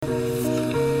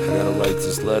write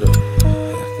this letter.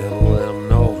 Gotta let him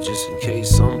know, just in case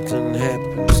something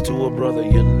happens to a brother,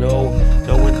 you know.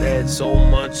 Knowing that so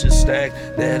much is stacked,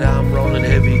 that I'm rolling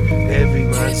heavy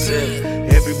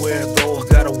mindset. Everywhere I go, I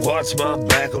gotta watch my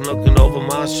back. I'm looking over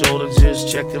my shoulder,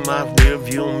 just checking my rear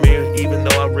view mirror. Even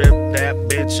though I ripped that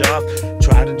bitch off,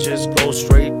 try to just go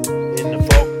straight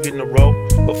in the road.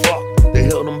 But fuck, they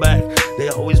held them back. They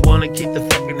always wanna keep the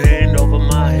fucking hand over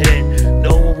my head.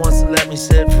 No one wants to let me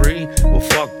set free. Well,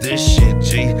 fuck this shit,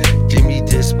 G. Give me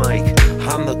this mic.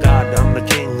 I'm the god, I'm the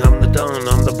king, I'm the don,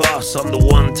 I'm the boss. I'm the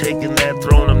one taking that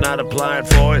throne, I'm not applying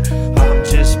for it. I'm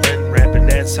just spent rapping,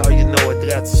 that's how you know it. They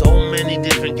got so many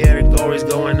different categories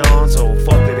going on, so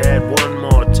fuck it, add one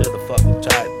more to the fucking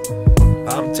title.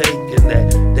 I'm taking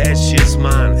that shit's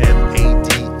mine.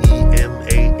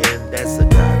 Mandman, that's the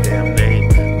goddamn name.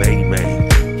 Man,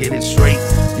 get it straight,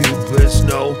 you bitch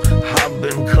know. I've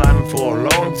been climbing for a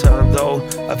long time though.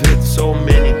 I've hit so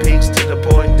many peaks to the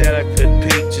point that I could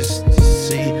peak just to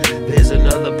see there's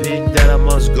another peak that I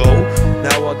must go.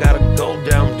 Now I gotta go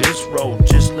down this road,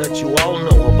 just let you all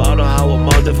know about how a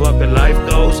motherfucking life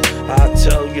goes. I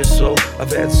tell you so.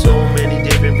 I've had so many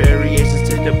different variations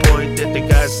to the point that the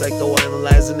guy's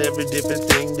psychoanalyzing every different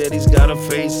thing that he's gotta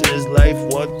face in his life.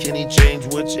 What can he change?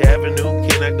 Which avenue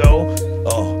can I go?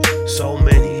 Oh, so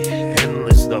many,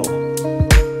 endless though.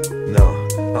 No,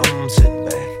 I'm sitting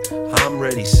back, I'm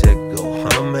ready, set, go.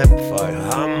 I'm at fire,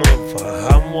 I'm on fire.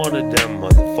 I'm one of them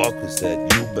motherfuckers that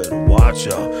you better watch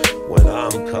out when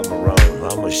I'm coming around.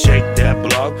 I'ma shake that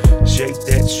block, shake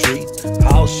that street.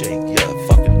 I'll shake your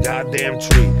fucking goddamn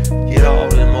tree. Get all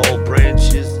them old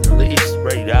branches and leaves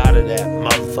right out of that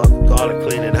motherfucker. Call it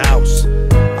cleaning house.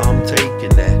 I'm taking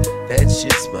that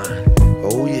shit's mine.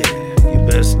 Oh yeah, you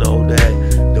best know that.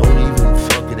 Don't even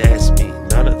fucking ask me.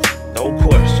 No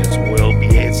questions will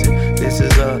be answered. This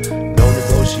is a no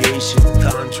negotiation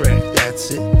contract.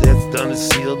 That's it. That's done and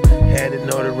sealed. Had it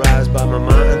notarized by my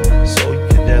mind, so you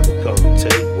can never come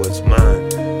take what's mine.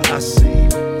 I see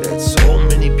that so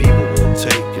many people will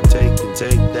take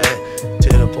that to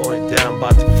the point that I'm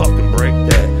about to fucking break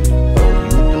that. Oh,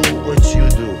 you do what you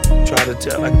do. Try to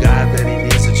tell a guy that he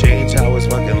needs to change how his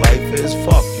fucking life is.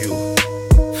 Fuck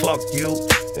you,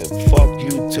 and fuck you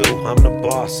too. I'm the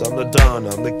boss, I'm the don,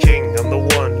 I'm the king, I'm the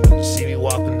one. When you see me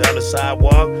walking down the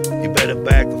sidewalk, you better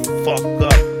back the fuck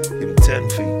up. Give me 10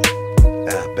 feet.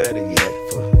 Better yet,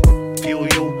 for few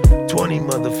you 20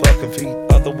 motherfucking feet.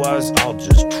 Otherwise, I'll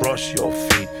just crush your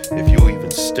feet if you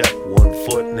even step 1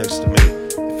 foot next to me.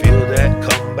 Feel that?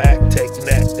 Come back, taking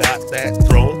that, got that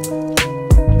throne.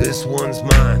 This one's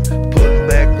mine. Putting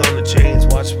back on the chains,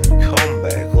 watch me come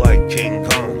back like King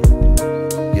Kong.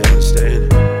 You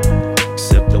understand?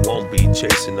 Except I won't be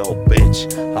chasing no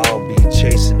bitch. I'll be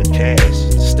chasing the cash,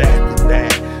 stacking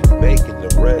that, making the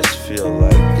rest feel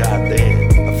like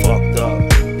goddamn, I fucked up.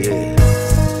 Yeah.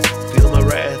 Feel my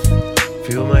wrath,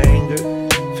 feel my anger,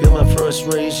 feel my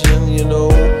frustration, you know.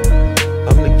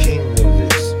 I'm the king of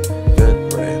this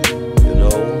vent rap, you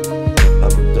know.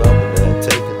 I'm dubbing that,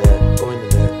 taking that, pointing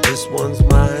that. This one's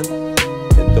mine,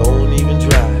 and don't even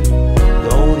try.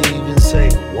 Don't even say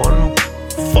one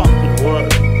fucking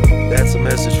word. That's a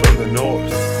message from the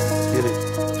north. Get it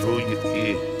through your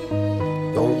ear.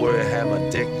 Don't worry, I have my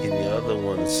dick in the other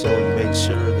one, so make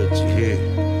sure that you hear.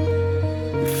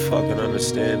 You fucking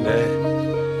understand that?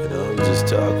 And I'm just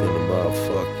talking about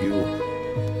fuck you.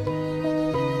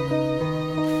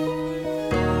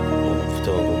 I'm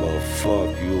talking about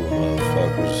fuck you,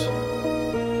 motherfuckers.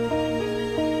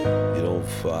 You don't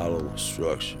follow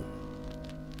instruction.